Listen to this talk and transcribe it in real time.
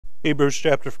Hebrews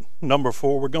chapter number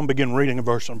 4. We're going to begin reading in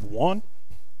verse number 1.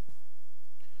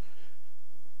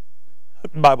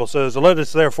 The Bible says, "Let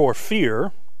us therefore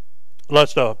fear,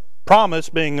 lest a promise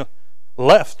being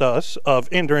left us of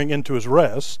entering into his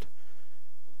rest,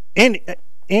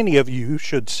 any of you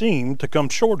should seem to come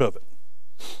short of it.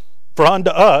 For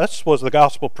unto us was the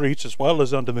gospel preached as well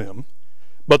as unto them.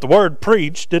 But the word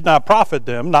preached did not profit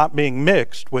them, not being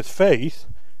mixed with faith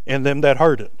in them that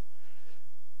heard it.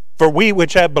 For we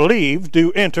which have believed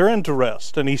do enter into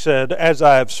rest. And he said, As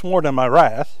I have sworn in my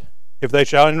wrath, if they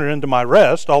shall enter into my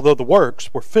rest, although the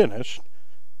works were finished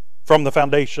from the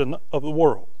foundation of the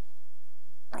world."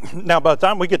 Now, by the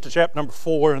time we get to chapter number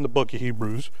 4 in the book of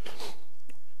Hebrews,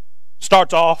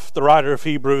 starts off, the writer of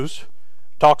Hebrews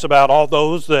talks about all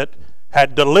those that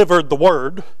had delivered the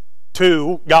word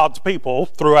to God's people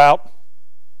throughout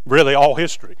really all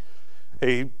history.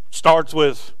 He starts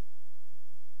with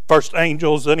first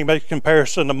angels, then he makes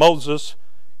comparison to Moses,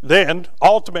 then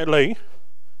ultimately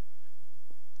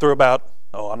through about,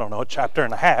 a chapter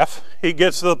and a half, he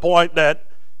gets to the point that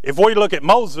if we look at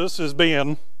Moses as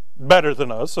being better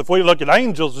than us, if we look at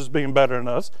angels as being better than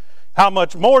us, how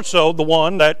much more so the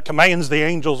one that commands the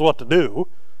angels what to do,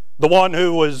 the one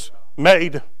who was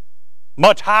made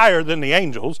much higher than the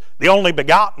angels, the only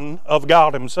begotten of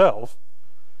God himself.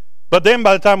 But then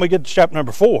by the time we get to chapter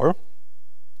number 4,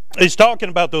 he's talking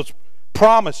about those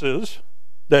promises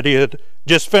that he had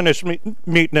just finished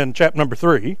meeting in chapter number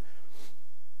 3.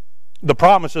 The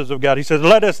promises of God. He says,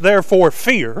 "Let us therefore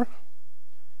fear,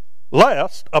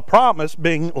 lest a promise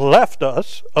being left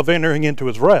us of entering into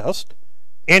his rest,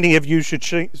 any of you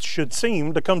should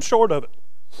seem to come short of it."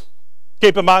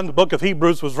 Keep in mind the book of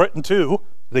Hebrews was written to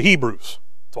the Hebrews.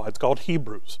 That's why it's called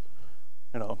Hebrews.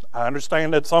 I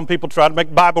understand that some people try to make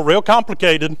the Bible real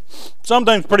complicated. Some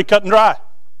things are pretty cut and dry.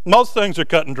 Most things are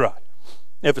cut and dry.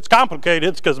 If it's complicated,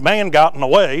 it's because man got in the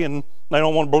way and they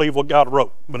don't want to believe what God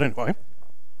wrote. But anyway,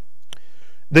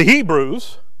 the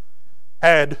Hebrews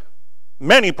had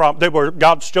many promises. They were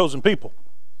God's chosen people.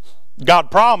 God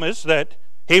promised that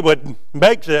he would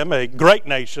make them a great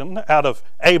nation out of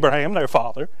Abraham, their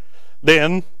father,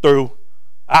 then through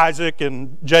Isaac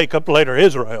and Jacob, later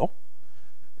Israel,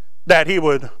 that he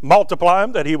would multiply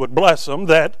them, that he would bless them,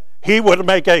 that he would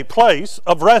make a place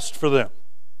of rest for them.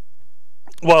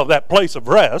 Well, that place of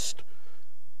rest,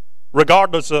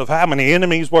 regardless of how many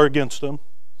enemies were against them,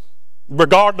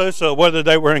 regardless of whether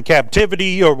they were in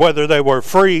captivity or whether they were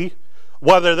free,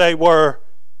 whether they were,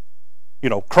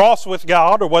 cross with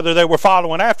God or whether they were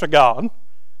following after God,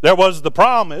 there was the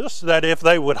promise that if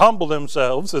they would humble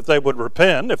themselves, if they would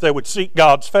repent, if they would seek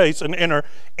God's face and enter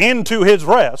into his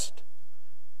rest,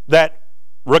 that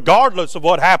regardless of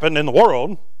what happened in the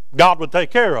world, God would take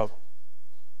care of them.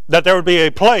 That there would be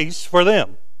a place for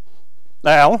them.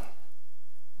 Now,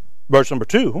 verse number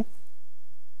 2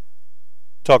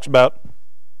 talks about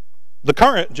the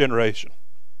current generation.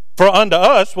 "For unto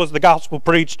us was the gospel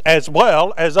preached as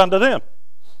well as unto them."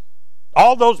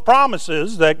 All those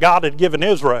promises that God had given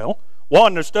Israel,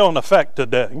 one, they're still in effect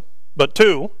today, but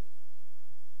two,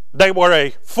 they were a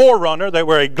forerunner, they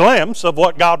were a glimpse of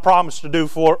what God promised to do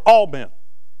for all men.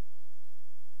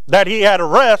 That he had a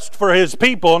rest for his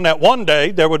people, and that one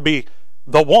day there would be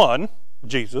the one,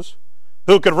 Jesus,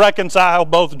 who could reconcile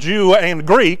both Jew and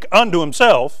Greek unto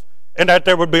himself, and that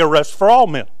there would be a rest for all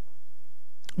men.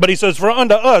 But he says, "For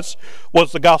unto us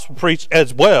was the gospel preached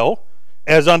as well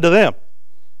as unto them.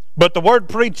 But the word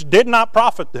preached did not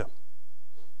profit them."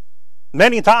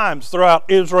 Many times throughout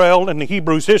Israel and the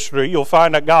Hebrews' history, you'll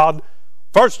find that God,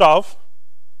 first off,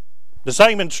 the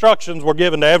same instructions were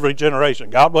given to every generation.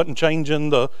 God wasn't changing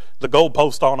the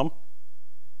goalpost on them.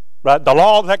 Right? The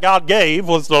law that God gave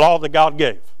was the law that God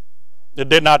gave. It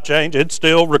did not change. It's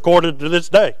still recorded to this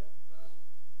day.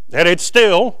 And it's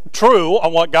still true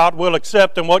on what God will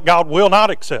accept and what God will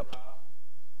not accept.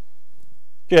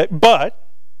 Okay, but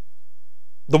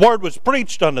the word was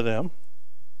preached unto them,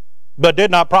 but did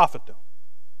not profit them.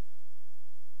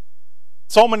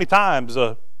 So many times,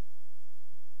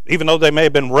 even though they may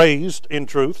have been raised in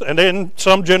truth, and then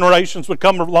some generations would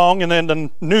come along and then the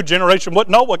new generation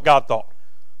wouldn't know what God thought.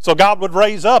 So God would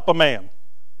raise up a man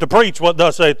to preach what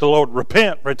thus saith the Lord,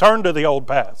 repent, return to the old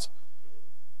paths.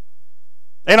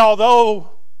 And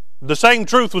although the same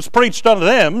truth was preached unto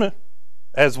them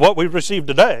as what we've received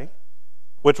today,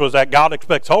 which was that God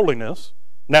expects holiness,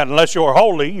 that unless you are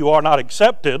holy, you are not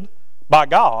accepted by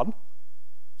God,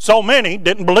 so many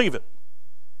didn't believe it.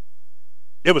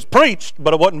 It was preached,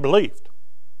 but it wasn't believed.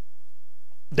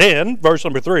 Then, verse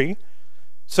number 3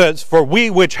 says, "For we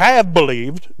which have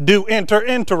believed do enter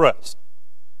into rest."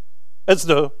 That's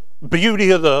the beauty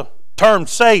of the term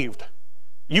saved.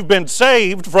 You've been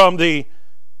saved from the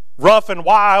rough and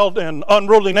wild and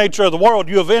unruly nature of the world.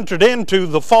 You have entered into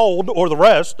the fold or the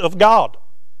rest of God.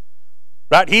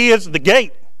 Right? He is the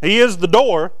gate. He is the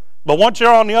door. But once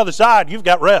you're on the other side, you've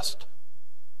got rest.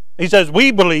 He says,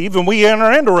 we believe and we enter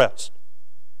into rest.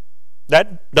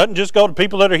 That doesn't just go to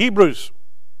people that are Hebrews.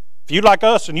 If you like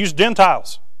us and use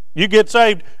Gentiles, you get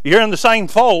saved, you're in the same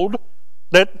fold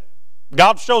that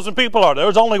God's chosen people are.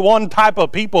 There's only one type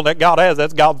of people that God has.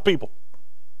 That's God's people.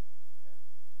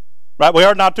 Right? We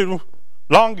heard not too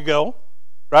long ago,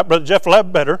 right, Brother Jeff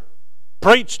Ledbetter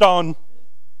preached on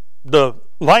the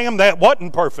lamb that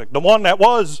wasn't perfect, the one that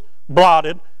was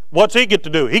blotted. What's he get to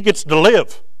do? He gets to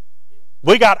live.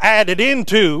 We got added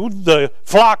into the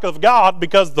flock of God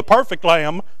because the perfect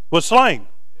lamb was slain.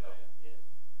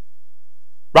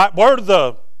 Right? We're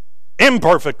the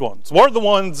imperfect ones. We're the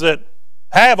ones that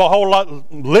have a whole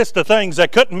list of things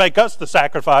that couldn't make us the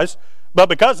sacrifice, but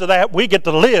because of that, we get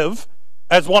to live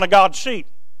as one of God's sheep.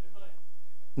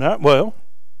 Not well.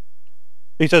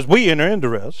 He says, we enter into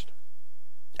rest.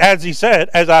 As he said,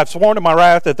 as I've sworn in my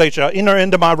wrath that they shall enter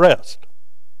into my rest,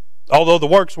 although the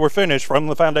works were finished from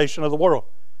the foundation of the world.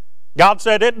 God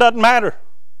said it doesn't matter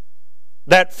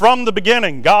that from the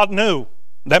beginning God knew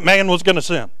that man was going to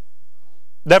sin.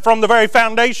 That from the very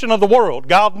foundation of the world,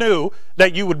 God knew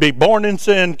that you would be born in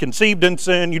sin, conceived in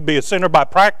sin, you'd be a sinner by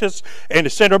practice and a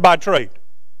sinner by trade.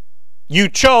 You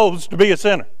chose to be a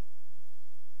sinner.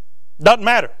 Doesn't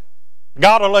matter.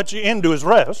 God will let you into his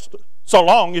rest so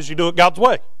long as you do it God's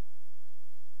way.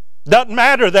 Doesn't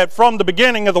matter that from the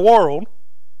beginning of the world,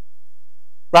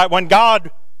 right, when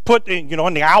God put in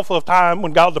the alpha of time,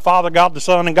 when God the Father, God the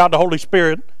Son, and God the Holy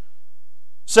Spirit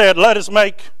said, let us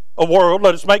make a world,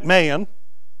 let us make man,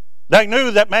 they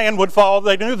knew that man would fall.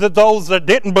 They knew that those that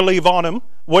didn't believe on him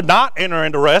would not enter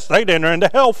into rest. They'd enter into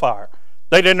hellfire.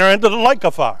 They'd enter into the lake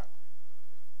of fire.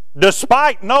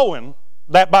 Despite knowing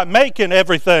that by making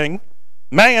everything,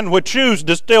 man would choose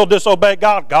to still disobey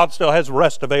God, God still has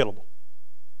rest available.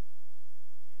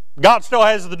 God still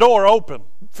has the door open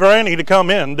for any to come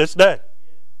in this day.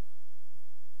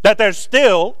 That there's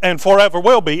still and forever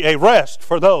will be a rest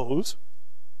for those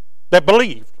that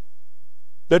believed,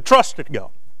 that trusted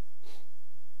God.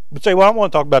 But say, well, I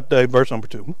want to talk about today, verse number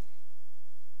 2.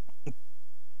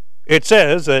 It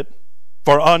says that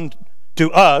for unto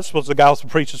us was the gospel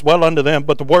preached as well unto them,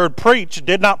 but the word preached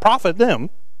did not profit them,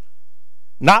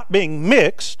 not being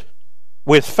mixed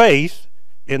with faith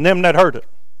in them that heard it.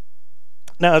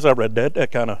 Now, as I read that,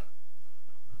 that kind of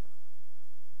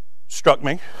struck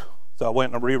me. So I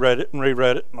went and reread it and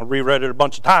reread it and I reread it a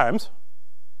bunch of times.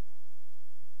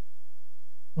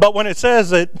 But when it says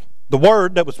that the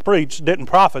word that was preached didn't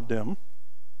profit them,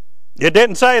 it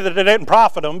didn't say that it didn't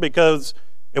profit them because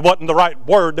it wasn't the right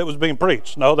word that was being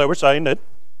preached. No, they were saying that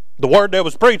the word that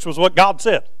was preached was what God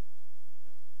said.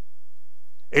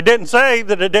 It didn't say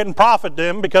that it didn't profit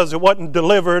them because it wasn't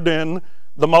delivered in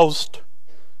the most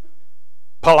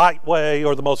polite way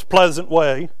or the most pleasant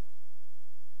way.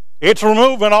 It's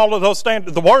removing all of those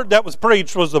standards. The word that was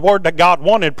preached was the word that God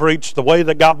wanted preached the way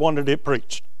that God wanted it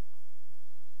preached.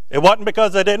 It wasn't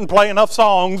because they didn't play enough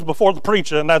songs before the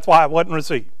preaching, and that's why it wasn't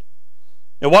received.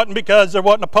 It wasn't because there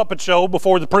wasn't a puppet show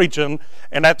before the preaching,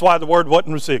 and that's why the word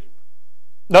wasn't received.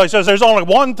 No, he says there's only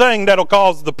one thing that'll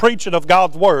cause the preaching of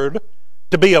God's word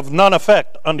to be of none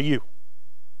effect unto you.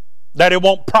 That it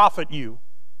won't profit you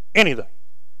anything.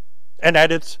 And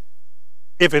that it's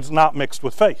if it's not mixed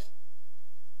with faith.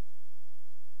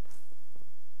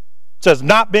 It says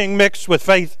not being mixed with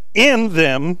faith in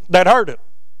them that heard it.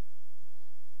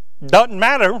 Doesn't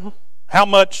matter how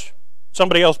much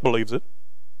somebody else believes it.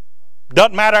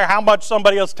 Doesn't matter how much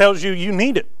somebody else tells you you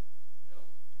need it.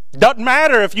 Doesn't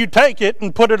matter if you take it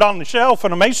and put it on the shelf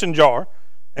in a mason jar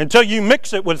until you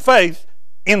mix it with faith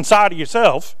inside of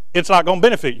yourself, it's not going to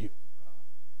benefit you.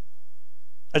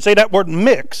 I say that word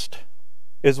mixed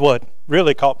is what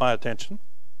really caught my attention.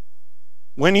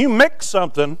 When you mix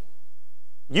something,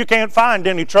 you can't find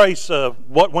any trace of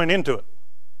what went into it.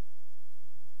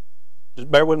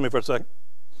 Just bear with me for a second.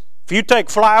 If you take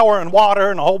flour and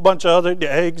water and a whole bunch of other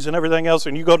eggs and everything else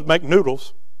and you go to make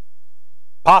noodles,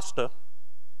 pasta,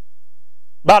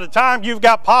 by the time you've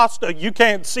got pasta, you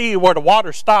can't see where the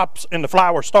water stops and the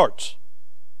flour starts.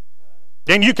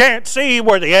 Then you can't see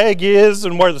where the egg is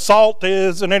and where the salt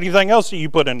is and anything else that you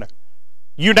put in there.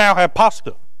 You now have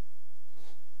pasta.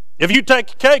 If you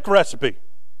take a cake recipe,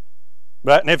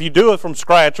 right, and if you do it from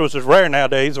scratch, which is rare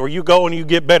nowadays, or you go and you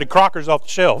get Betty Crocker's off the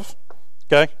shelf,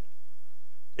 okay?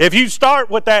 If you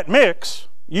start with that mix,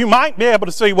 you might be able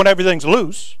to see when everything's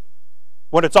loose,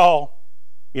 when it's all,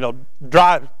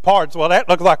 dry parts. Well, that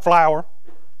looks like flour.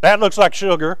 That looks like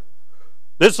sugar.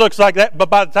 This looks like that. But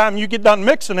by the time you get done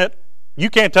mixing it, you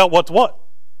can't tell what's what.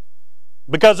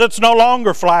 Because it's no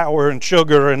longer flour and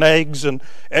sugar and eggs and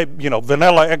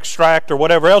vanilla extract or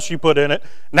whatever else you put in it.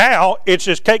 Now it's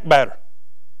just cake batter.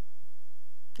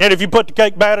 And if you put the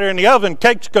cake batter in the oven,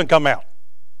 cake's going to come out.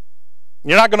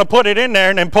 You're not going to put it in there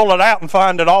and then pull it out and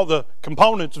find that all the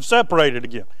components have separated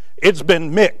again. It's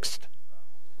been mixed.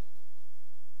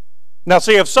 Now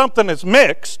see, if something is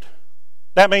mixed,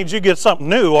 that means you get something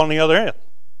new on the other end.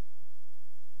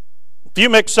 If you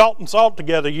mix salt and salt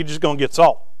together, you're just going to get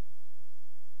salt.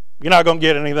 You're not going to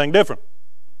get anything different.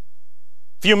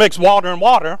 If you mix water and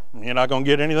water, you're not going to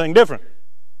get anything different.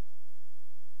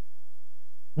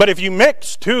 But if you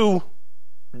mix two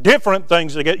different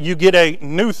things together, you get a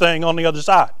new thing on the other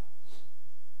side.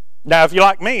 Now, if you're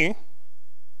like me,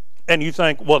 and you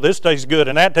think, well, this tastes good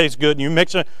and that tastes good, and you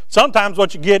mix it, sometimes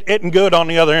what you get isn't good on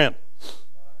the other end.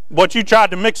 What you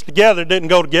tried to mix together didn't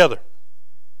go together.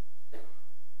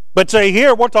 But say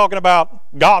here, we're talking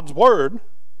about God's Word,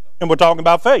 and we're talking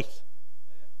about faith.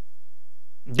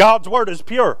 God's Word is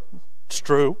pure. It's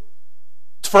true.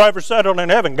 It's forever settled in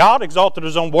heaven. God exalted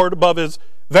His own Word above His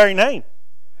very name.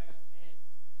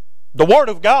 The Word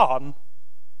of God,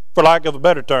 for lack of a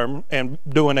better term, and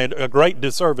doing it a great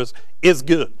disservice, is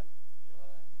good.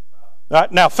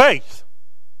 Right? Now, faith,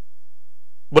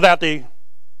 without the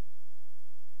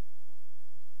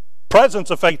presence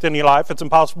of faith in your life, it's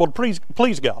impossible to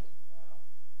please God.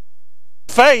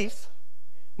 Faith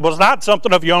was not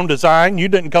something of your own design. You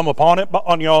didn't come upon it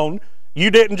on your own.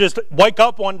 You didn't just wake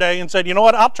up one day and say, you know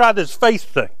what, I'll try this faith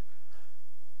thing.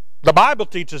 The Bible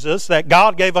teaches us that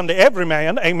God gave unto every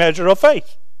man a measure of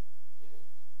faith.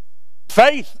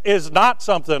 Faith is not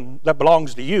something that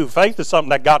belongs to you. Faith is something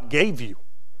that God gave you,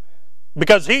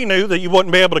 because He knew that you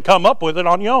wouldn't be able to come up with it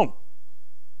on your own.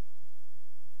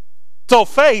 So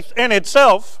faith in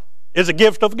itself is a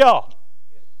gift of God.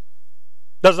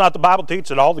 Does not the Bible teach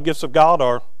that all the gifts of God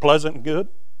are pleasant and good?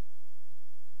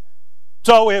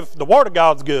 So if the Word of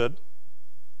God's good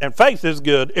and faith is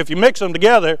good, if you mix them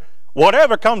together,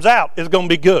 whatever comes out is going to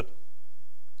be good.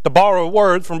 To borrow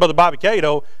words from Brother Bobby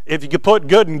Cato, if you could put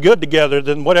good and good together,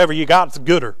 then whatever you got is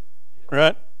gooder.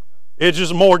 Right? It's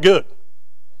just more good.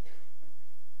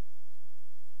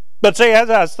 But see, as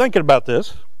I was thinking about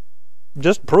this,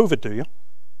 just to prove it to you,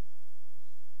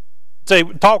 see,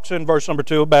 it talks in verse number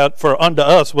 2 about, for unto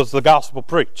us was the gospel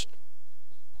preached.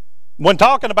 When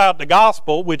talking about the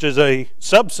gospel, which is a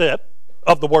subset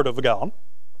of the Word of God,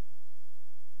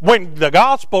 when the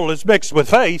gospel is mixed with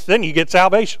faith, then you get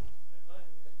salvation.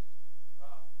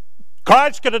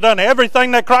 Christ could have done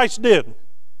everything that Christ did.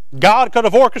 God could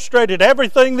have orchestrated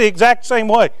everything the exact same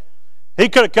way. He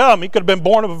could have come. He could have been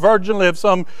born of a virgin, lived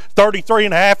some 33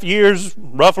 and a half years,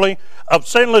 roughly, of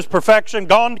sinless perfection,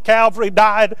 gone to Calvary,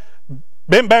 died,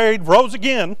 been buried, rose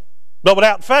again. But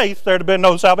without faith, there'd have been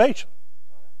no salvation.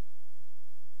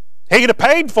 He could have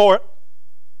paid for it,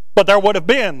 but there would have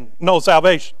been no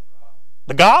salvation.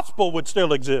 The gospel would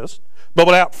still exist, but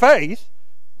without faith,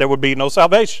 there would be no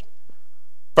salvation.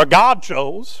 For God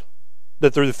chose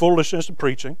that through the foolishness of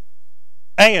preaching,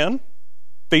 and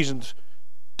Ephesians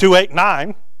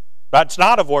 2:8-9, that's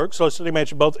not of works, so let's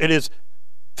mention both. It is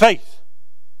faith.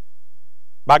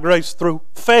 By grace through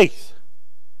faith.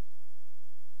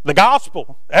 The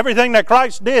gospel, everything that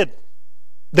Christ did,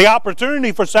 the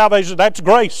opportunity for salvation, that's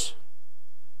grace.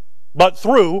 But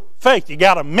through faith. You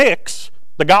got to mix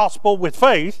the gospel with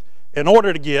faith in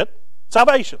order to get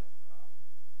salvation.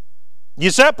 You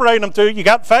separate them two, you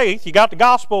got faith, you got the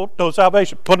gospel, no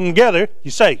salvation. Put them together,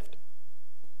 you're saved.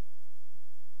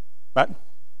 Right?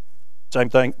 Same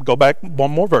thing. Go back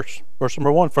one more verse. Verse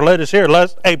number 1. For let us hear,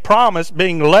 lest a promise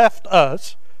being left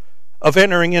us of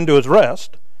entering into His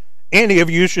rest, any of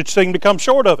you should seem to come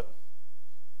short of it.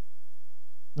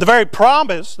 The very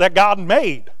promise that God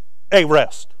made a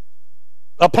rest,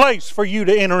 a place for you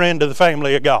to enter into the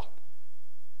family of God.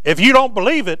 If you don't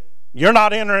believe it, you're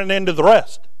not entering into the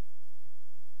rest.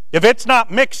 If it's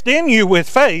not mixed in you with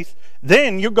faith,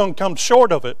 then you're going to come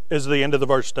short of it, as the end of the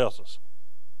verse tells us.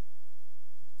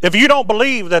 If you don't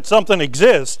believe that something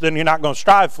exists, then you're not going to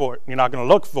strive for it. You're not going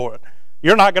to look for it.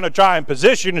 You're not going to try and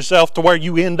position yourself to where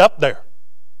you end up there.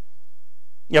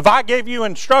 If I gave you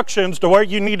instructions to where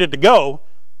you needed to go,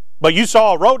 but you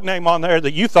saw a road name on there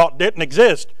that you thought didn't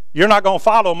exist, you're not going to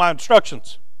follow my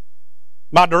instructions,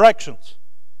 my directions.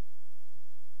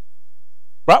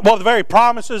 Right? Well, the very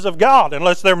promises of God,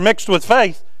 unless they're mixed with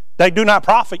faith, they do not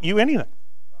profit you anything.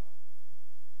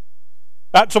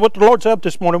 Right, so what the Lord said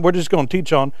this morning, we're just going to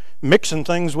teach on mixing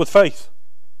things with faith.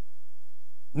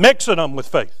 Mixing them with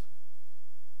faith.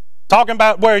 Talking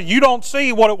about where you don't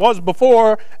see what it was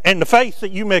before and the faith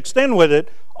that you mixed in with it,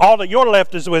 all that you're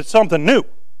left is with something new.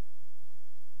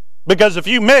 Because if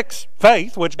you mix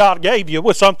faith, which God gave you,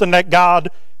 with something that God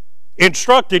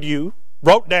instructed you,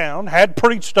 wrote down, had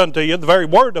preached unto you, the very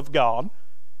word of God,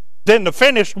 then the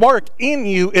finished work in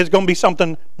you is going to be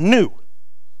something new.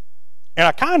 And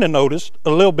I kind of noticed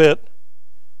a little bit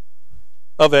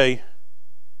of a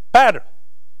pattern.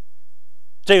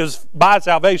 See, it was by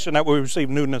salvation that we receive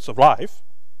newness of life.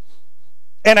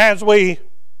 And as we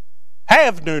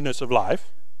have newness of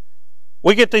life,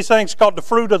 we get these things called the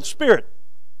fruit of the Spirit.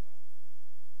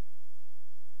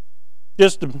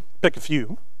 Just to pick a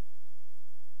few.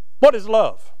 What is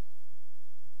love?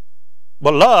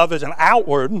 Well, love is an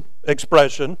outward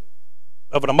expression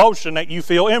of an emotion that you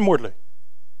feel inwardly.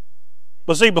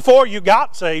 But see, before you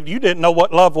got saved, you didn't know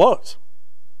what love was.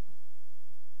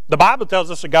 The Bible tells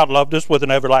us that God loved us with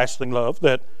an everlasting love,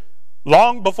 that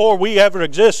long before we ever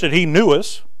existed, He knew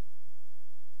us.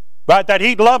 Right? That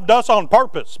He loved us on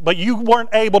purpose, but you weren't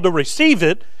able to receive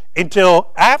it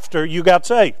until after you got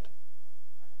saved.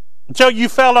 Until you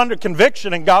fell under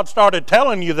conviction and God started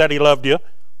telling you that He loved you.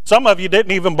 Some of you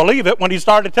didn't even believe it when He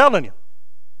started telling you.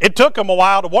 It took Him a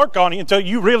while to work on you until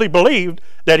you really believed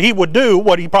that He would do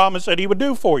what He promised that He would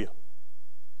do for you.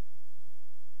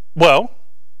 Well,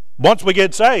 once we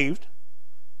get saved,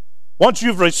 once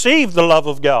you've received the love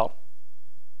of God,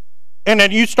 and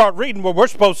then you start reading where we're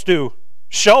supposed to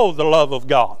show the love of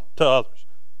God to others,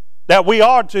 that we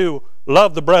are to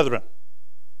love the brethren,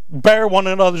 bear one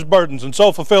another's burdens, and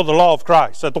so fulfill the law of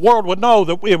Christ, that the world would know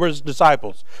that we were His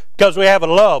disciples, because we have a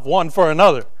love one for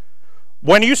another.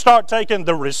 When you start taking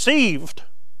the received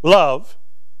love,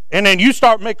 and then you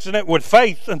start mixing it with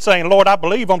faith and saying, Lord, I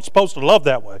believe I'm supposed to love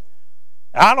that way.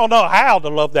 I don't know how to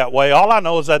love that way. All I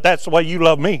know is that that's the way you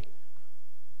love me.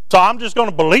 So I'm just going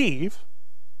to believe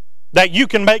that you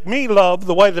can make me love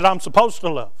the way that I'm supposed to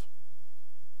love.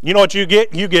 You know what you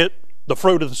get? You get the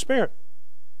fruit of the Spirit.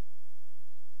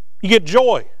 You get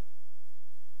joy.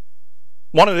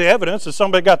 One of the evidence that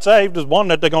somebody got saved is, one,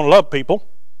 that they're going to love people.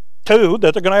 Two,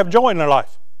 that they're going to have joy in their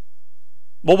life.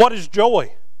 Well, what is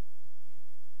joy?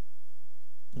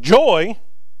 Joy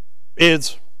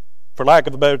is, for lack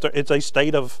of a better term, it's a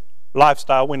state of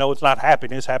lifestyle. We know it's not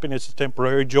happiness. Happiness is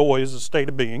temporary. Joy is a state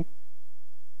of being.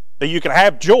 That you can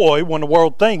have joy when the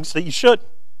world thinks that you shouldn't.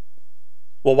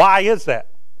 Well, why is that?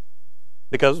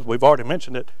 Because we've already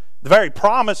mentioned it. The very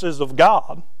promises of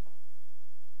God,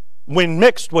 when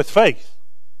mixed with faith.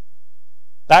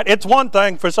 That it's one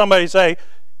thing for somebody to say,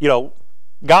 you know,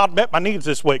 God met my needs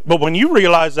this week. But when you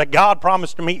realize that God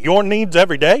promised to meet your needs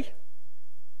every day,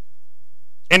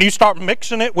 and you start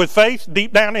mixing it with faith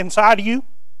deep down inside of you,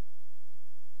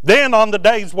 then on the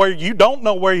days where you don't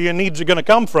know where your needs are going to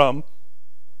come from,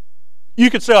 you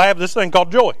can still have this thing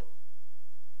called joy.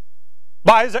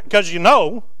 Why is it? Because you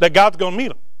know that God's going to meet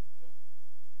them.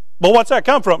 But what's that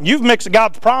come from? You've mixed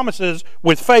God's promises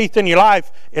with faith in your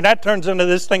life, and that turns into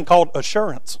this thing called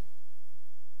assurance.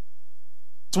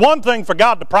 It's one thing for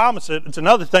God to promise it, it's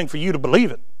another thing for you to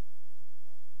believe it.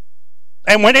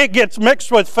 And when it gets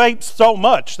mixed with faith so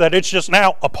much that it's just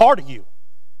now a part of you,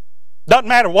 doesn't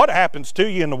matter what happens to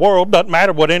you in the world, doesn't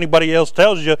matter what anybody else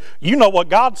tells you, you know what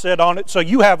God said on it, so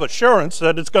you have assurance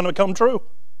that it's going to come true.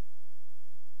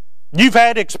 You've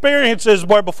had experiences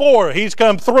where before He's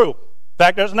come through. In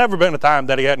fact, there's never been a time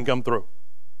that He hadn't come through.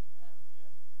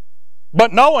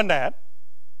 But knowing that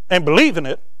and believing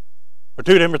it are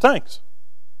two different things.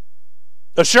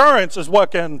 Assurance is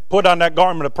what can put on that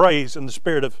garment of praise in the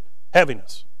spirit of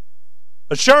heaviness.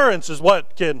 Assurance is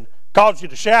what can cause you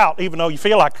to shout even though you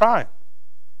feel like crying.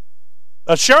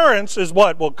 Assurance is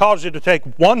what will cause you to take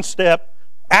one step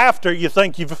after you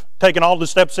think you've taken all the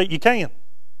steps that you can.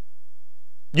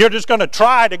 You're just going to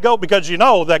try to go because you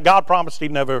know that God promised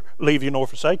He'd never leave you nor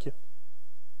forsake you.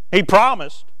 He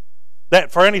promised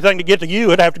that for anything to get to you,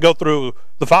 it'd have to go through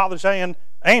the Father's hand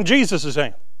and Jesus'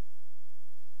 hand.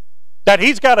 That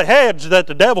He's got a hedge that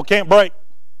the devil can't break.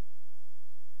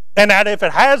 And that if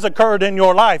it has occurred in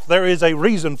your life, there is a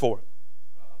reason for it.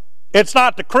 It's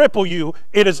not to cripple you,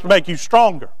 it is to make you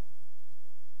stronger.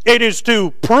 It is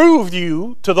to prove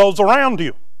you to those around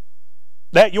you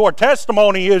that your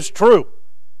testimony is true.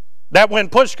 That when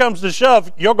push comes to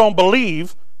shove, you're going to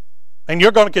believe and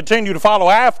you're going to continue to follow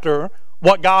after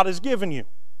what God has given you.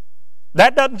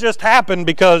 That doesn't just happen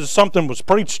because something was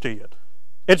preached to you.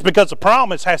 It's because the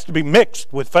promise has to be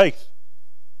mixed with faith.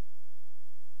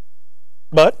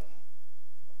 But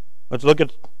let's look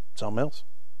at something else.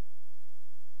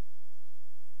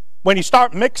 When you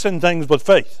start mixing things with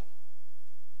faith,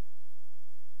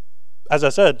 as I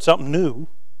said, something new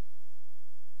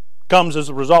comes as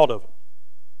a result of it.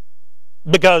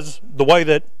 Because the way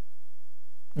that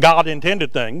God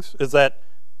intended things is that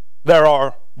there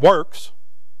are works,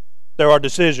 there are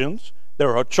decisions,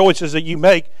 there are choices that you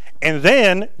make, and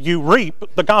then you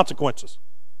reap the consequences.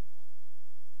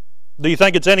 Do you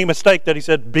think it's any mistake that he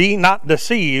said, be not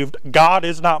deceived, God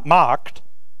is not mocked,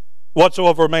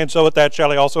 whatsoever a man soweth that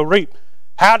shall he also reap?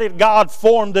 How did God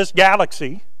form this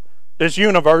galaxy, this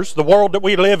universe, the world that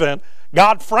we live in?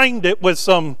 God framed it with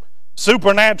some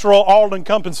supernatural,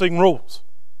 all-encompassing rules.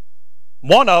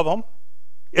 One of them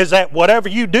is that whatever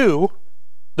you do,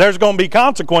 there's going to be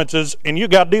consequences, and you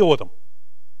got to deal with them.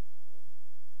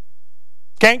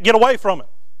 Can't get away from it.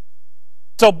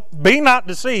 So be not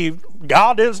deceived.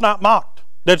 God is not mocked.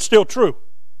 That's still true.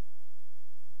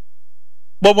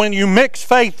 But when you mix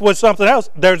faith with something else,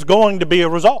 there's going to be a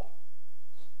result.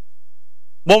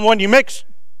 Well, when you mix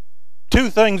two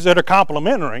things that are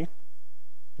complementary,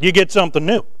 you get something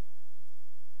new.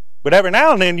 But every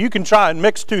now and then you can try and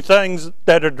mix two things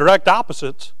that are direct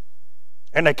opposites,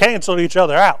 and they cancel each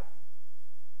other out.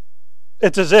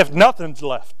 It's as if nothing's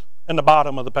left in the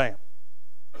bottom of the pan.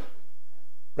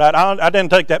 Right? I didn't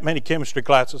take that many chemistry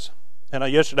classes. And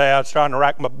yesterday I was trying to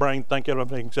rack my brain thinking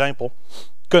of an example.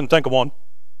 Couldn't think of one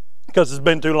because it's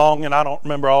been too long and I don't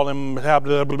remember all them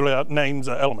names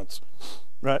of elements.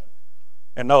 Right?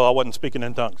 And no, I wasn't speaking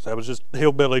in tongues. I was just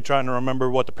hillbilly trying to remember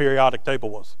what the periodic table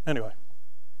was. Anyway.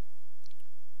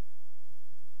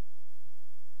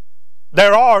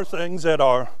 There are things that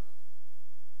are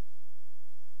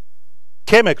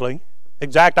chemically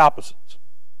exact opposites.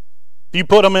 If you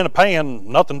put them in a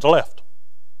pan, nothing's left.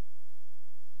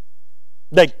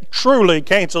 They truly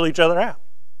cancel each other out.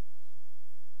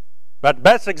 But the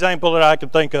best example that I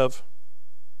could think of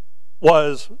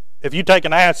was if you take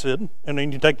an acid and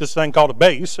then you take this thing called a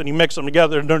base and you mix them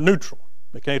together and they're neutral.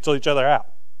 They cancel each other out.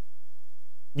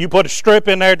 You put a strip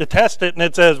in there to test it and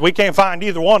it says we can't find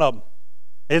either one of them.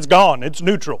 It's gone. It's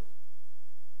neutral.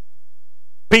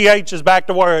 pH is back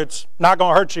to where it's not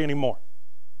going to hurt you anymore.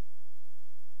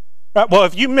 Right? Well,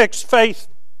 if you mix faith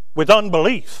with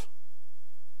unbelief,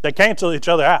 they cancel each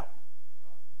other out.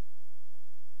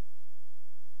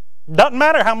 Doesn't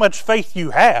matter how much faith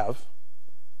you have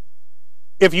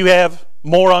if you have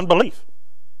more unbelief.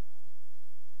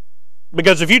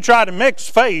 Because if you try to mix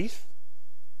faith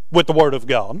with the Word of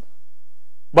God,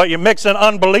 but you're mixing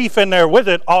unbelief in there with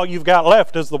it, all you've got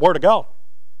left is the Word of God.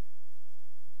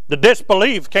 The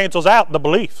disbelief cancels out the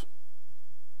belief.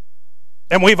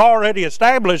 And we've already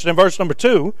established in verse number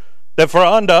 2 that for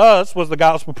unto us was the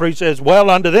gospel preached as well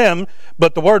unto them,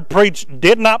 but the word preached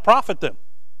did not profit them.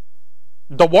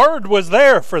 The word was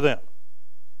there for them,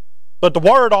 but the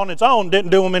word on its own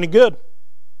didn't do them any good.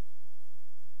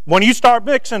 When you start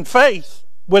mixing faith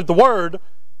with the word,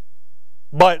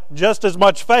 but just as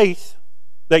much faith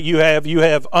that you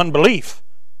have unbelief,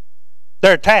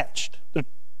 they're attached. They're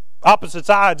opposite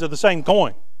sides of the same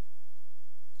coin.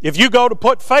 If you go to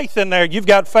put faith in there, you've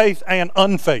got faith and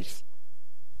unfaith.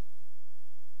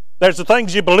 There's the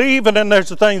things you believe, and then there's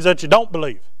the things that you don't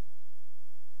believe.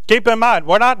 Keep in mind,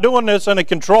 we're not doing this in a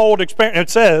controlled experience. It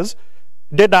says,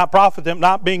 did not profit them,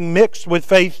 not being mixed with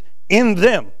faith in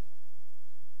them.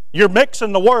 You're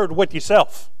mixing the word with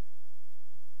yourself.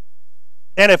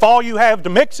 And if all you have to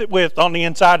mix it with on the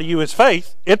inside of you is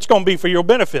faith, it's going to be for your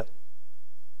benefit.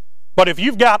 But if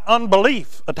you've got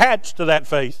unbelief attached to that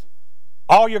faith,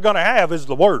 all you're going to have is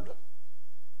the word.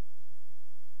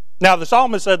 Now, the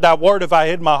psalmist said, that word have I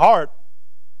hid in my heart,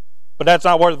 but that's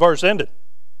not where the verse ended.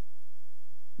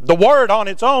 The word on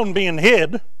its own being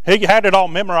hid, he had it all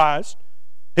memorized.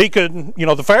 He could,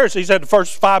 the Pharisees had the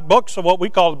first 5 books of what we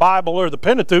call the Bible or the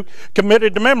Pentateuch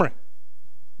committed to memory.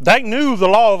 They knew the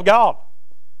law of God.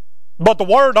 But the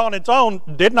word on its own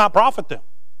did not profit them.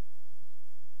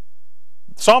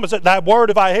 The psalmist said, that word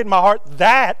have I hid in my heart,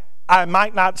 that I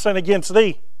might not sin against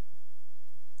thee.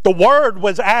 The word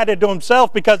was added to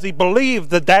himself because he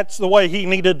believed that that's the way he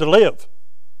needed to live.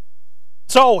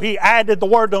 So he added the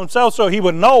word to himself so he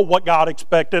would know what God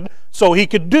expected, so he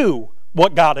could do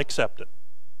what God accepted.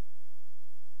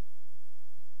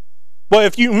 Well,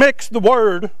 if you mix the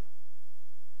word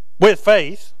with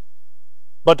faith,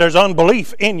 but there's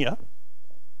unbelief in you,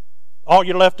 all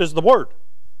you're left is the word.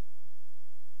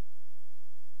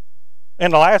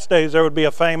 In the last days, there would be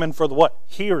a famine for the what?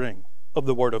 Hearing of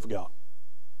the word of God.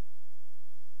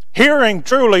 Hearing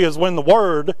truly is when the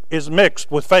word is mixed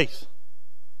with faith.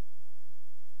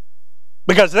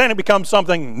 Because then it becomes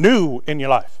something new in your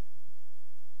life.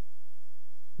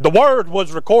 The word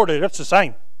was recorded, it's the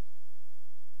same.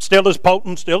 Still as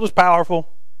potent, still as powerful.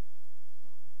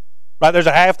 Right? There's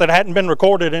a half that hadn't been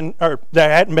recorded or that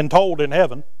hadn't been told in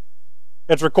heaven.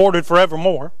 It's recorded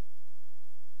forevermore.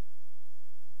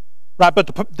 Right,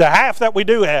 but the half that we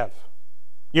do have,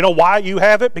 you know why you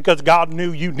have it? Because God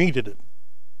knew you needed it.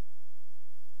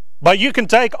 But you can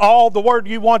take all the word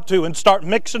you want to and start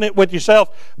mixing it with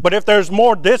yourself. But if there's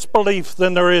more disbelief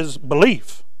than there is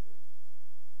belief,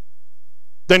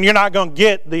 then you're not going to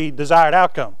get the desired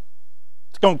outcome.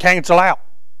 It's going to cancel out.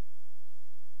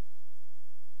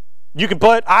 You can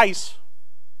put ice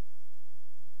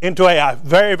into a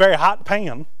very, very hot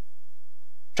pan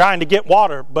trying to get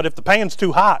water, but if the pan's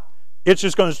too hot, it's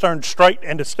just going to turn straight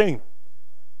into steam.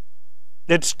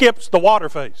 It skips the water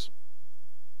phase.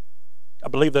 I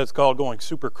believe that's called going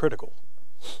supercritical.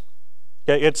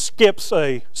 Okay, it skips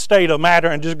a state of matter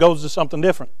and just goes to something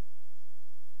different.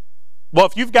 Well,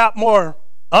 if you've got more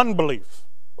unbelief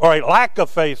or a lack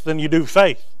of faith than you do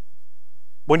faith,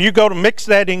 when you go to mix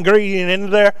that ingredient into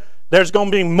there, there's going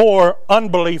to be more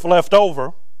unbelief left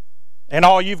over, and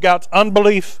all you've got is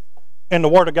unbelief in the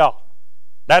Word of God.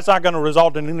 That's not going to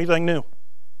result in anything new.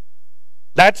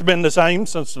 That's been the same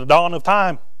since the dawn of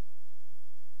time.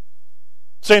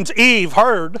 Since Eve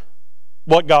heard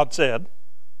what God said,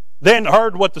 then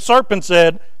heard what the serpent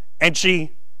said, and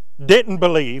she didn't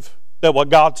believe that what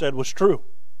God said was true.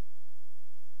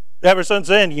 Ever since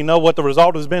then, you know what the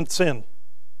result has been? Sin.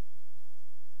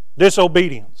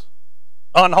 Disobedience.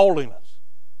 Unholiness.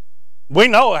 We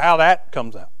know how that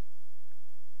comes out.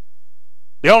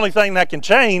 The only thing that can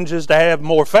change is to have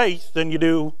more faith than you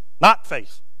do not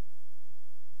faith.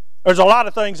 There's a lot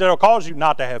of things that will cause you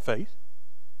not to have faith.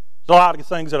 There's a lot of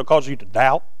things that will cause you to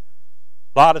doubt.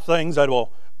 A lot of things that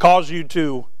will cause you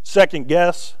to second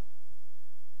guess.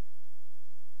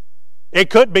 It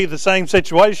could be the same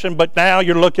situation, but now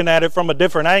you're looking at it from a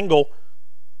different angle,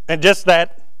 and just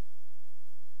that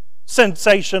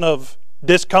sensation of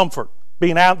discomfort,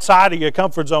 being outside of your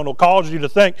comfort zone, will cause you to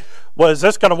think, well, is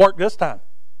this going to work this time?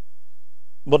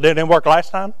 Well, did it work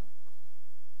last time?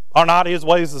 Are not His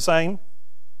ways the same?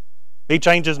 He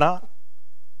changes not.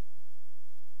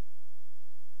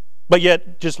 But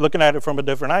yet, just looking at it from a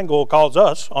different angle will cause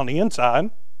us on the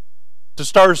inside to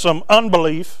stir some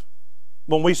unbelief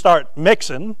when we start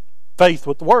mixing faith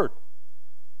with the Word.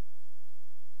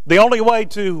 The only way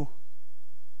to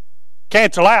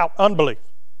cancel out unbelief,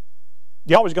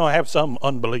 you're always going to have some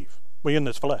unbelief. We're in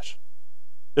this flesh.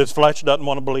 This flesh doesn't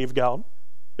want to believe God.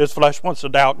 This flesh wants to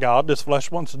doubt God. This flesh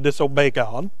wants to disobey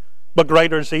God. But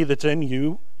greater is He that's in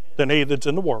you than he that's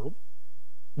in the world.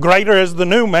 Greater is the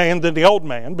new man than the old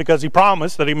man, because He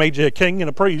promised that He made you a king and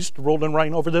a priest to rule and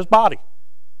reign over this body.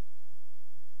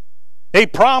 He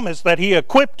promised that He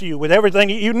equipped you with everything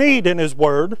that you need in His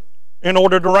Word in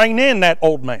order to reign in that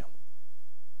old man.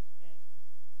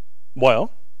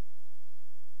 Well,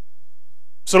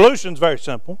 solution's very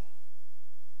simple.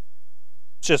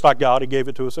 It's just like God. He gave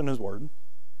it to us in His Word.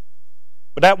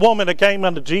 But that woman that came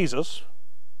unto Jesus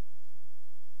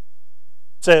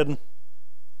said,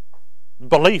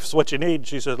 belief's what you need.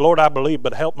 She says, Lord, I believe,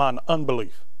 but help mine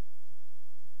unbelief.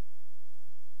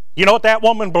 You know what that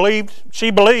woman believed? She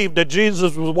believed that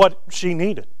Jesus was what she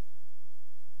needed.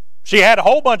 She had a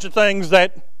whole bunch of things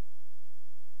that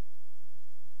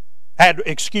had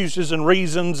excuses and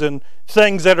reasons and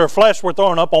things that her flesh were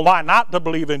throwing up on why not to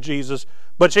believe in Jesus.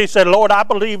 But she said, Lord, I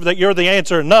believe that you're the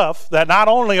answer enough, that not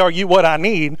only are you what I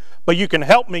need, but you can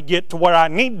help me get to where I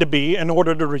need to be in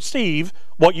order to receive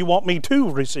what you want me to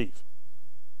receive.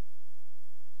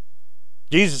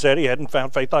 Jesus said He hadn't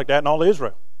found faith like that in all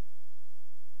Israel.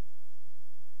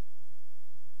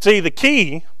 See, the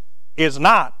key is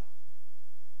not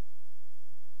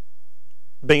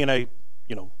being a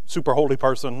super holy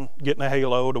person, getting a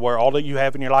halo to where all that you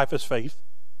have in your life is faith.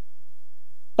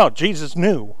 No, Jesus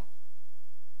knew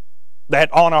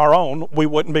that on our own we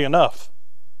wouldn't be enough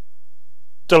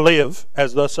to live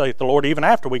as thus saith the Lord, even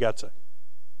after we got saved.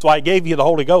 That's why He gave you the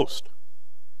Holy Ghost.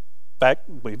 In fact,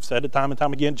 we've said it time and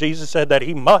time again, Jesus said that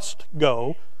He must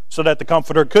go so that the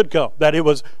Comforter could come. That it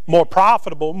was more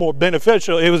profitable, more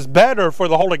beneficial. It was better for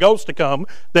the Holy Ghost to come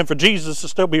than for Jesus to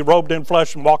still be robed in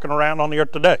flesh and walking around on the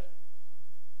earth today.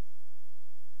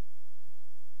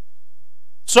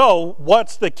 So,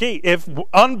 what's the key? If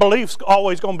unbelief's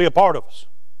always going to be a part of us,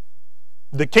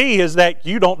 the key is that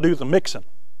you don't do the mixing.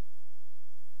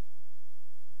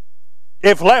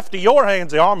 If left to your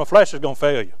hands, the arm of flesh is going to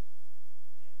fail you.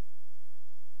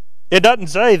 It doesn't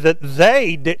say that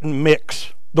they didn't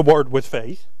mix the Word with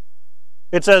faith.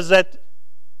 It says that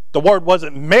the Word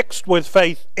wasn't mixed with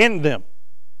faith in them.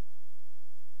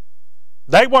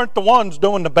 They weren't the ones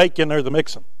doing the baking or the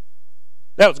mixing.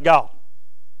 That was God.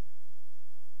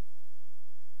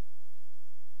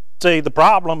 See, the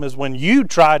problem is when you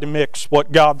try to mix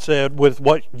what God said with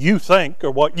what you think or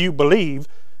what you believe,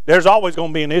 there's always going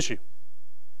to be an issue.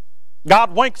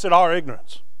 God winks at our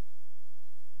ignorance.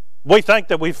 We think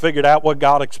that we've figured out what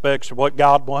God expects or what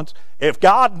God wants. If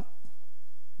God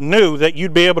knew that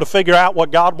you'd be able to figure out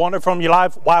what God wanted from your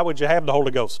life, why would you have the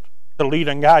Holy Ghost to lead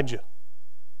and guide you?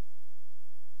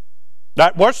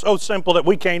 That we're so simple that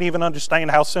we can't even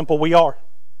understand how simple we are.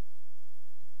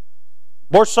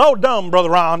 We're so dumb, Brother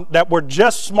Ron, that we're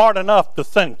just smart enough to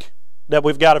think that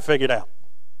we've got it figured out.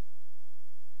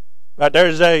 But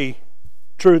there's a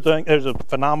true thing, there's a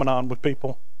phenomenon with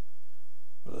people.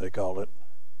 What do they call it?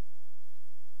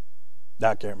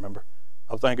 I can't remember.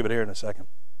 I'll think of it here in a second.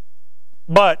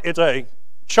 But it's a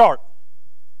chart.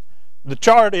 The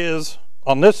chart is,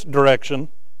 on this direction,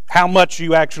 how much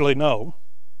you actually know.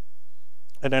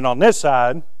 And then on this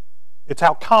side, it's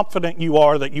how confident you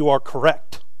are that you are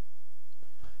correct.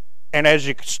 And as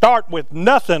you start with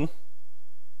nothing,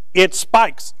 it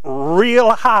spikes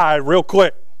real high real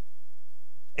quick.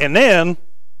 And then,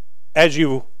 as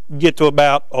you get to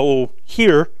about,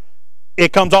 here,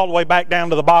 it comes all the way back down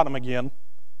to the bottom again.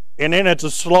 And then it's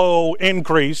a slow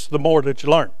increase the more that you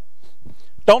learn.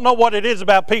 Don't know what it is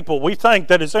about people. We think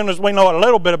that as soon as we know a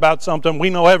little bit about something, we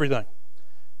know everything.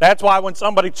 That's why when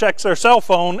somebody checks their cell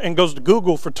phone and goes to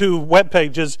Google for 2 web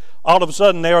pages, all of a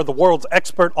sudden they are the world's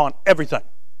expert on everything.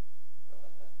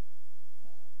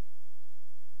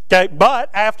 Okay, but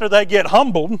after they get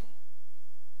humbled,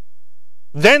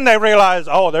 then they realize,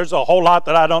 there's a whole lot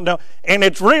that I don't know. And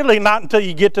it's really not until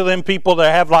you get to them people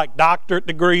that have like doctorate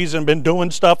degrees and been doing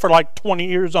stuff for like 20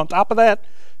 years on top of that,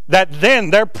 that then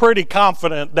they're pretty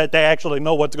confident that they actually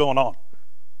know what's going on.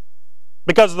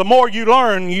 Because the more you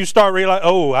learn, you start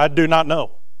realizing, I do not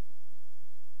know.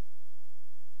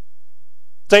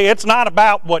 See, it's not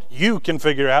about what you can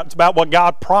figure out. It's about what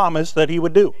God promised that He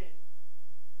would do.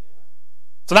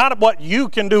 It's not what you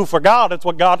can do for God. It's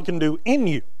what God can do in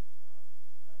you.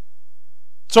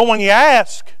 So when you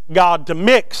ask God to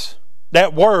mix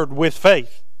that word with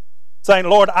faith, saying,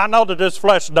 Lord, I know that this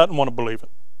flesh doesn't want to believe it.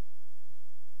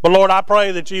 But Lord, I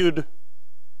pray that you'd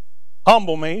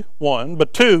humble me, 1.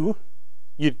 But 2,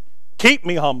 you'd keep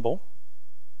me humble.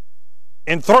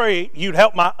 And 3, you'd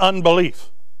help my unbelief.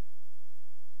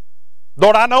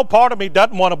 Lord, I know part of me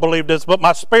doesn't want to believe this, but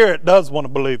my spirit does want to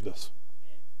believe this.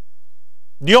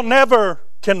 You'll never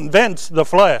convince the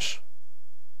flesh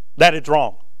that it's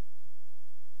wrong.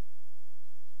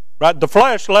 Right? The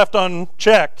flesh left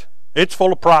unchecked, it's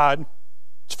full of pride,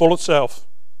 it's full of self.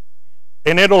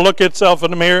 And it'll look itself in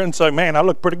the mirror and say, man, I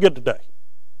look pretty good today.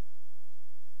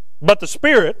 But the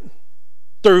spirit,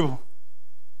 through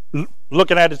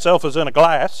looking at itself as in a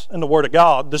glass in the Word of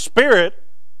God, the spirit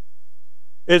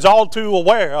is all too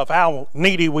aware of how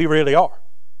needy we really are.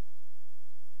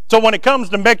 So when it comes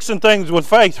to mixing things with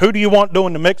faith, who do you want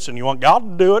doing the mixing? You want God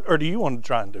to do it, or do you want to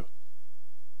try and do it?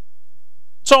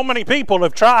 So many people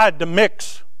have tried to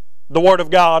mix the Word of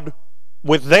God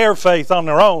with their faith on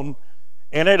their own,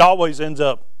 and it always ends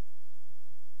up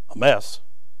a mess.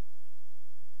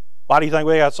 Why do you think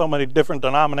we got so many different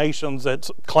denominations that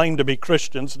claim to be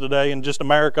Christians today in just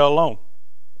America alone?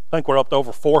 I think we're up to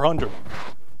over 400.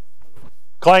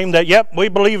 Claim that, yep, we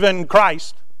believe in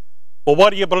Christ. Well,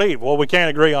 what do you believe? Well, we can't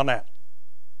agree on that.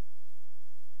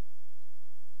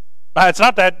 It's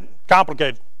not that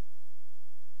complicated.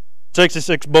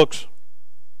 66 books.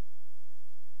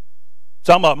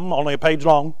 Some of them only a page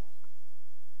long.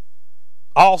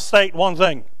 All state one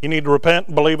thing. You need to repent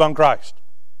and believe on Christ.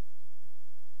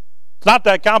 It's not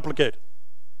that complicated.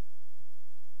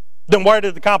 Then where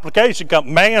did the complication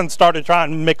come? Man started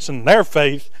trying to mix in their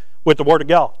faith with the Word of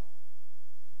God.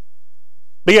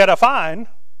 But yet I find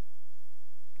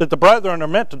that the brethren are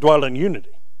meant to dwell in unity.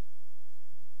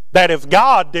 That if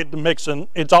God did the mixing,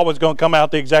 it's always going to come out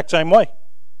the exact same way.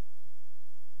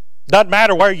 Doesn't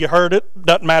matter where you heard it.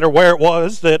 Doesn't matter where it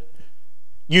was that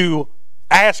you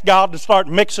asked God to start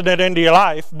mixing it into your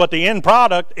life. But the end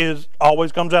product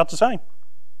always comes out the same.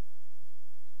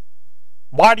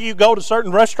 Why do you go to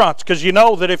certain restaurants? Because you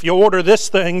know that if you order this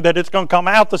thing, that it's going to come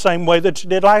out the same way that you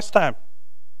did last time.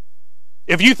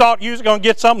 If you thought you was going to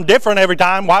get something different every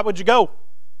time, why would you go?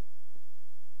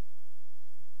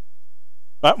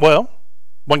 Well,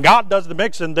 when God does the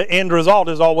mixing, the end result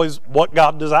is always what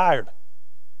God desired.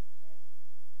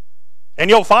 And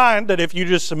you'll find that if you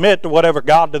just submit to whatever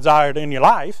God desired in your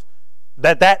life,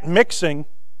 that mixing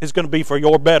is going to be for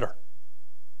your better.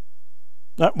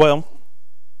 Well,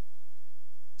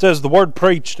 it says the word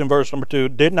preached in verse number 2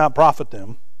 did not profit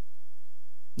them,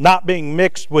 not being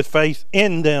mixed with faith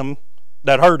in them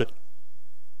that heard it.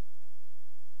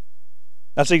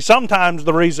 Now see, sometimes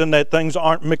the reason that things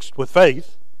aren't mixed with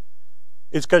faith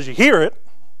is because you hear it,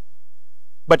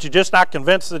 but you're just not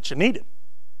convinced that you need it.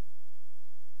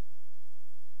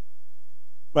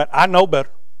 But I know better.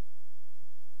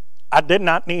 I did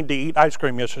not need to eat ice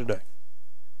cream yesterday.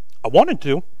 I wanted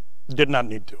to, did not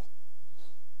need to.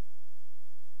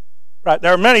 Right?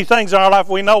 There are many things in our life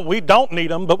we know we don't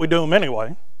need them, but we do them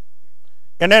anyway.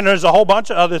 And then there's a whole bunch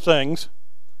of other things,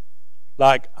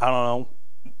 like, I don't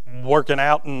know, working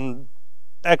out and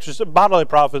exercise. Bodily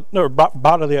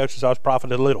exercise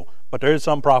profited little, but there is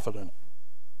some profit in it.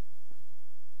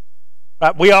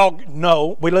 Right? We all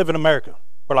know, we live in America,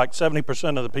 where like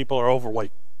 70% of the people are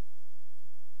overweight.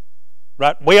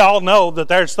 Right? We all know that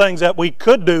there's things that we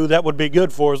could do that would be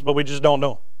good for us, but we just don't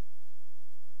know.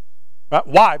 Right?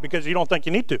 Why? Because you don't think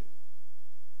you need to.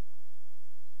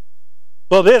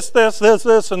 Well, this,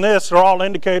 and this are all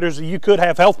indicators that you could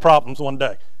have health problems one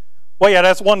day. Well, yeah,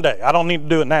 that's one day. I don't need to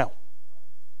do it now.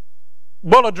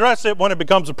 We'll address it when it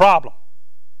becomes a problem.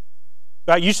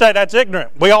 Right? You say that's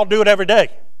ignorant. We all do it every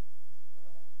day.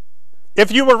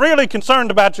 If you were really concerned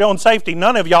about your own safety,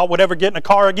 none of y'all would ever get in a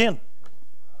car again.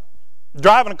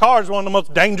 Driving a car is one of the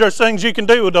most dangerous things you can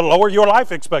do to lower your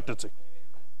life expectancy.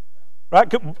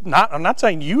 Right? I'm not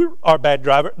saying you are a bad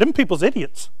driver. Them people's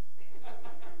idiots.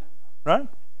 Right?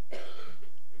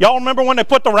 Y'all remember when they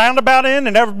put the roundabout in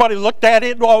and everybody looked at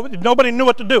it? Well, nobody knew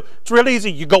what to do. It's real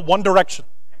easy. You go one direction.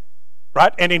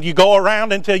 Right? And then you go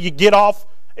around until you get off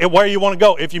at where you want to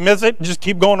go. If you miss it, just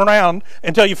keep going around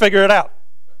until you figure it out.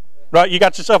 Right? You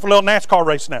got yourself a little NASCAR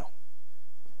race now.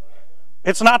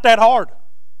 It's not that hard.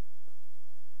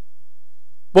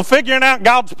 Well, figuring out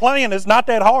God's plan is not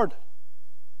that hard.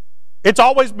 It's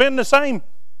always been the same.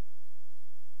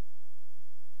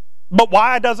 But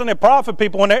why doesn't it profit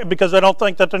people? Because they don't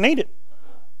think that they need it.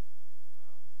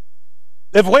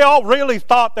 If we all really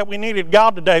thought that we needed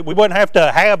God today, we wouldn't have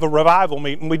to have a revival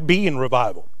meeting. We'd be in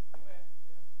revival.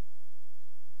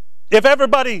 If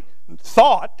everybody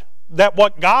thought that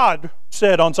what God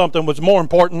said on something was more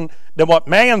important than what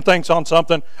man thinks on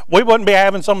something, we wouldn't be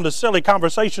having some of the silly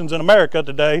conversations in America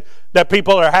today that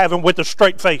people are having with a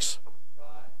straight face.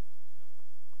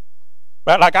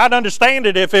 Right? Like, I'd understand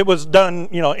it if it was done,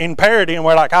 in parody, and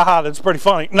we're like, haha, that's pretty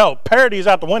funny. No, parody's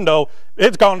out the window.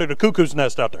 It's gone to the cuckoo's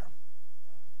nest out there.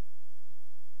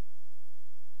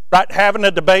 Right? Having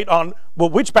a debate on, well,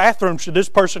 which bathroom should this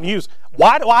person use?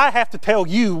 Why do I have to tell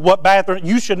you what bathroom?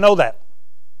 You should know that.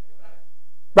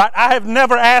 Right? I have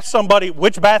never asked somebody,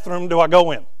 which bathroom do I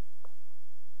go in?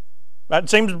 Right? It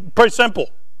seems pretty simple.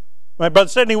 My brother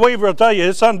Sidney Weaver will tell you,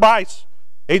 his son Bryce,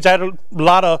 he's had a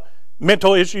lot of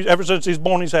mental issues ever since he's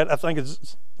born. He's had,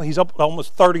 he's up to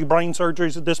almost 30 brain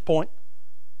surgeries at this point.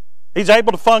 He's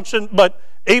able to function, but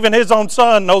even his own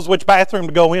son knows which bathroom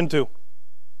to go into.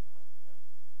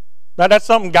 Now, that's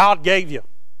something God gave you.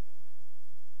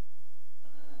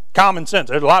 Common sense.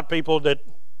 There's a lot of people that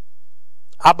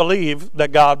I believe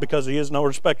that God, because He is no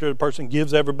respecter of the person,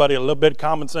 gives everybody a little bit of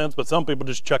common sense, but some people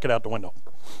just chuck it out the window.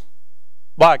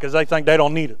 Why? Because they think they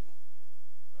don't need it.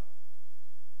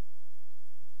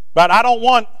 But I don't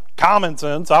want common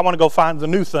sense. I want to go find the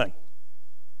new thing.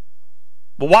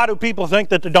 But why do people think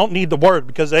that they don't need the Word?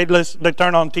 Because they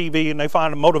turn on TV and they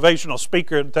find a motivational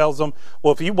speaker that tells them,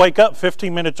 well, if you wake up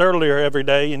 15 minutes earlier every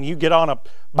day and you get on a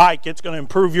bike, it's going to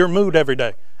improve your mood every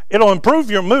day. It'll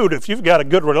improve your mood if you've got a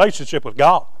good relationship with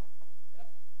God.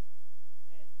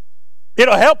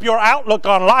 It'll help your outlook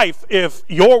on life if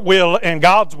your will and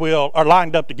God's will are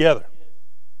lined up together.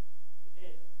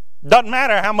 Doesn't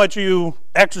matter how much you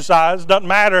exercise. Doesn't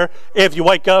matter if you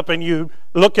wake up and you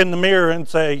look in the mirror and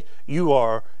say, you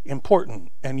are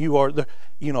important and you are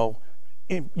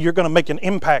you're going to make an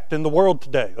impact in the world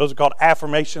today. Those are called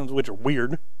affirmations, which are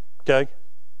weird. Okay?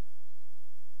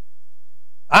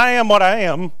 I am what I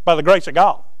am by the grace of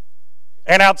God.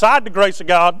 And outside the grace of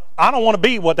God, I don't want to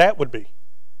be what that would be.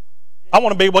 I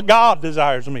want to be what God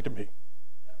desires me to be.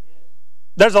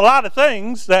 There's a lot of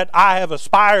things that I have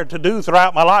aspired to do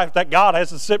throughout my life that God has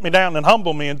to sit me down and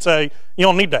humble me and say, you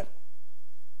don't need that.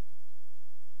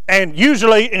 And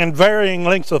usually in varying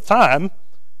lengths of time,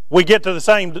 we get to the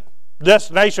same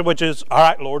destination, which is, all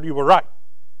right, Lord, you were right.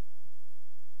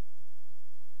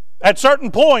 At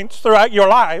certain points throughout your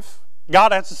life,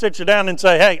 God has to sit you down and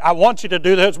say, hey, I want you to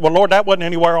do this. Well, Lord, that wasn't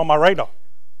anywhere on my radar.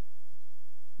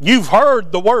 You've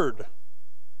heard the Word.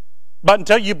 But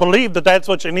until you believe that that's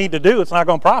what you need to do, it's not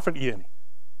going to profit you any.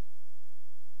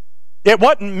 It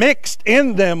wasn't mixed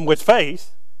in them with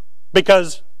faith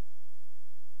because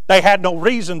they had no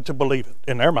reason to believe it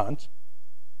in their minds.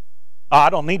 Oh, I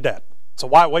don't need that. So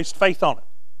why waste faith on it?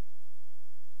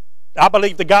 I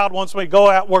believe that God wants me to go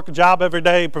out, work a job every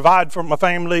day, provide for my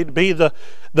family, to be the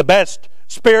best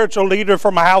spiritual leader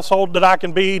for my household that I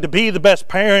can be, to be the best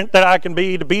parent that I can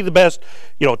be, to be the best,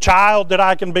 child that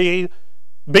I can be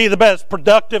the best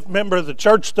productive member of the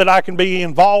church that I can be,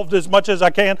 involved as much as I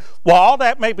can. Well, all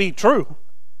that may be true.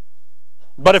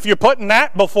 But if you're putting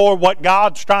that before what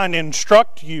God's trying to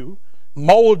instruct you,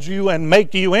 mold you, and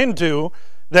make you into,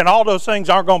 then all those things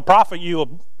aren't going to profit you a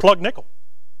plug nickel.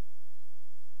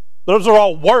 Those are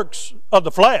all works of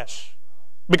the flesh.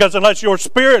 Because unless your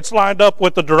spirit's lined up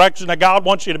with the direction that God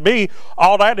wants you to be,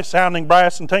 all that is sounding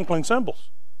brass and tinkling cymbals.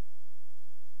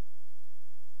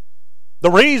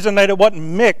 The reason that it wasn't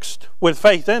mixed with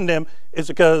faith in them is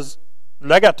because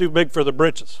they got too big for the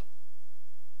britches.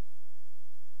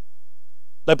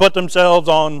 They put themselves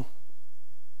on,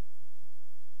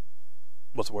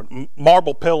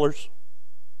 marble pillars.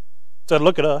 Said,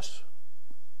 look at us.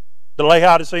 The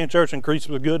Laodicean church increased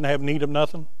with good and have need of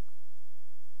nothing.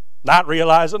 Not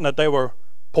realizing that they were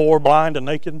poor, blind, and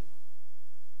naked.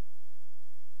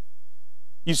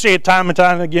 You see it time and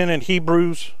time again in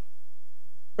Hebrews,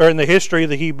 or in the history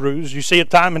of the Hebrews. You see it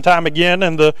time and time again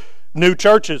in the new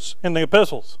churches, in the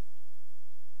epistles.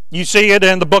 You see it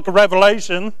in the book of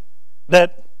Revelation,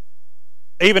 that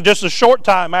even just a short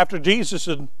time after Jesus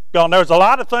had gone, there was a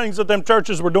lot of things that them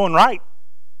churches were doing right.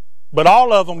 But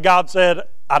all of them, God said,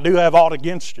 I do have aught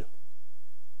against you.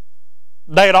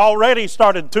 They had already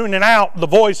started tuning out the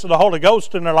voice of the Holy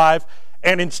Ghost in their life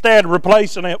and instead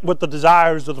replacing it with the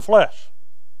desires of the flesh.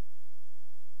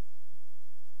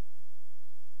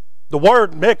 The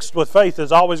word mixed with faith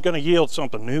is always going to yield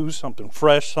something new, something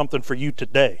fresh, something for you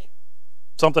today.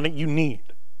 Something that you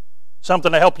need.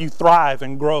 Something to help you thrive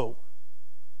and grow.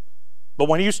 But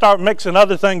when you start mixing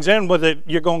other things in with it,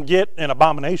 you're going to get an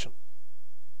abomination.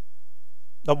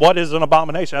 Now, what is an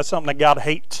abomination? That's something that God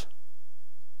hates.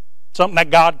 Something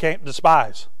that God can't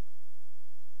despise.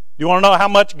 You want to know how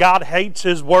much God hates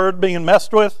His Word being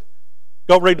messed with?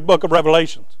 Go read the book of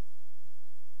Revelations.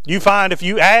 You find if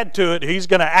you add to it, He's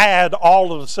going to add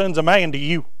all of the sins of man to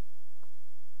you.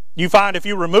 You find if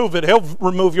you remove it, He'll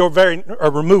remove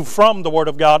remove from the Word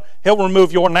of God, He'll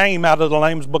remove your name out of the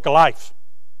Lamb's Book of Life.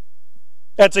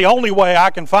 That's the only way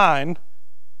I can find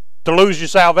to lose your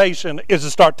salvation, is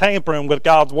to start tampering with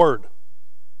God's Word.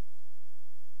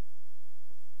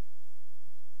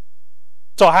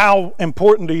 So how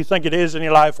important do you think it is in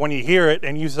your life when you hear it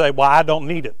and you say, well, I don't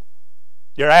need it?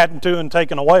 You're adding to and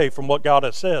taking away from what God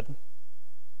has said.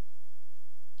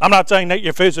 I'm not saying that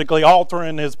you're physically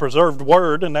altering His preserved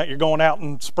Word and that you're going out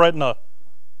and spreading a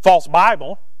false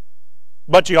Bible,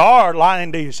 but you are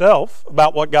lying to yourself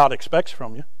about what God expects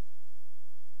from you.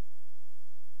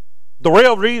 The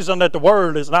real reason that the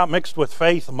Word is not mixed with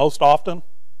faith most often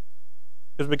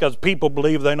is because people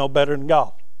believe they know better than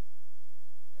God.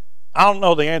 I don't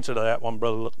know the answer to that one,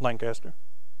 Brother Lancaster.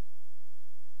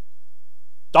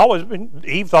 It's always been,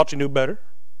 Eve thought she knew better.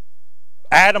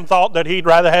 Adam thought that he'd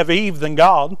rather have Eve than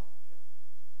God.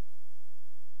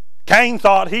 Cain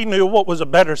thought he knew what was a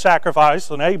better sacrifice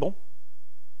than Abel.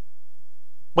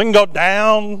 We can go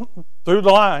down through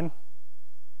the line.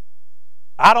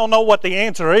 I don't know what the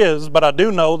answer is, but I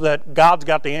do know that God's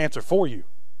got the answer for you.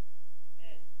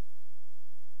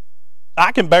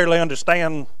 I can barely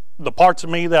understand the parts of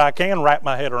me that I can wrap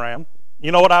my head around.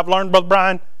 You know what I've learned, Brother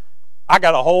Brian? I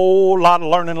got a whole lot of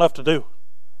learning left to do.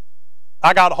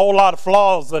 I got a whole lot of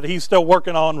flaws that He's still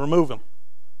working on removing.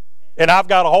 And I've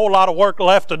got a whole lot of work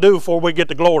left to do before we get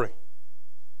to glory.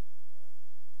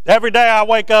 Every day I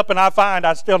wake up and I find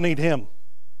I still need Him.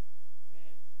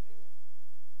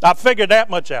 I figured that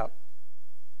much out.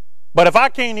 But if I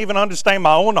can't even understand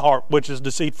my own heart, which is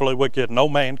deceitfully wicked, no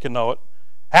man can know it,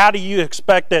 how do you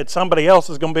expect that somebody else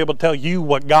is going to be able to tell you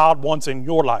what God wants in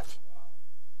your life?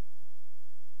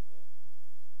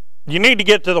 You need to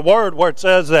get to the Word where it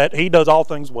says that He does all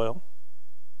things well.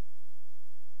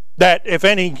 That if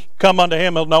any come unto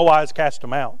Him, He'll no wise cast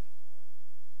them out.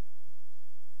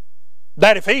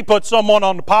 That if He puts someone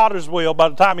on the potter's wheel, by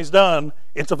the time He's done,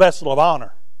 it's a vessel of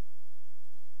honor.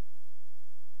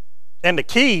 And the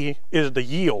key is the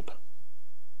yield.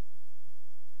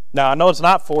 Now, I know it's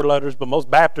not 4 letters, but most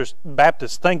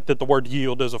Baptists think that the word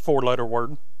yield is a 4-letter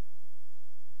word.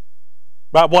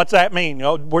 But what's that mean?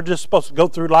 We're just supposed to go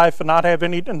through life and not have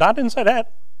any... And I didn't say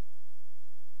that.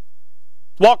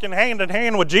 Walking hand in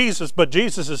hand with Jesus, but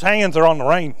Jesus' hands are on the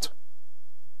reins.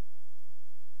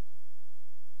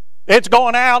 It's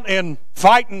going out and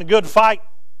fighting the good fight.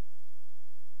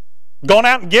 Going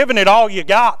out and giving it all you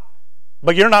got.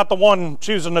 But you're not the one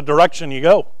choosing the direction you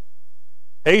go.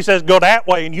 He says go that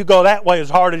way, and you go that way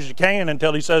as hard as you can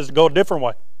until He says to go a different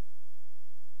way.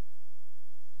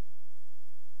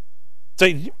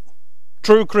 See,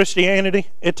 true Christianity,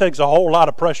 it takes a whole lot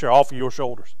of pressure off of your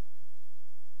shoulders.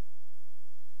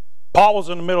 Paul was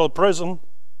in the middle of prison,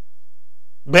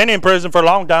 been in prison for a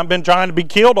long time, been trying to be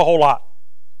killed a whole lot.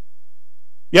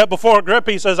 Yet before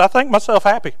Agrippa, he says, I think myself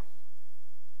happy.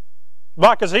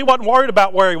 Why? Because he wasn't worried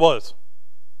about where he was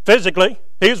physically.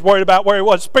 He was worried about where he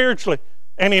was spiritually.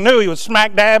 And he knew he was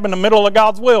smack dab in the middle of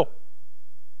God's will.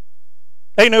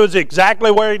 He knew exactly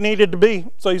where he needed to be.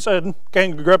 So he said,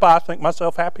 King Agrippa, I think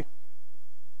myself happy.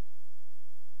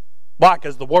 Why?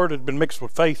 Because the word had been mixed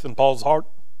with faith in Paul's heart.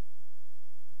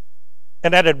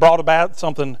 And that had brought about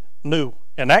something new.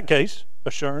 In that case,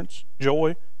 assurance,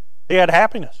 joy. He had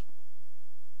happiness.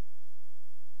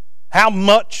 How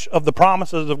much of the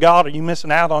promises of God are you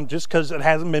missing out on just because it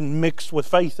hasn't been mixed with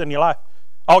faith in your life?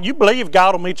 Oh, you believe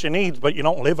God will meet your needs, but you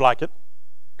don't live like it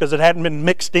because it hadn't been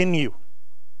mixed in you.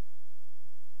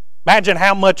 Imagine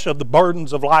how much of the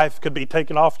burdens of life could be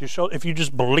taken off your shoulder if you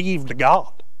just believed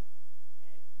God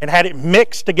and had it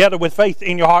mixed together with faith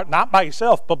in your heart, not by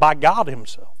yourself, but by God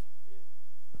Himself.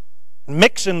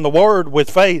 Mixing the Word with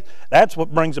faith, that's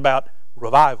what brings about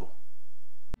revival.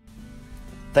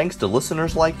 Thanks to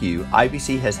listeners like you,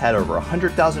 IBC has had over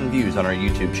 100,000 views on our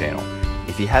YouTube channel.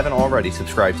 If you haven't already,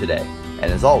 subscribe today.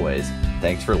 And as always,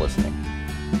 thanks for listening.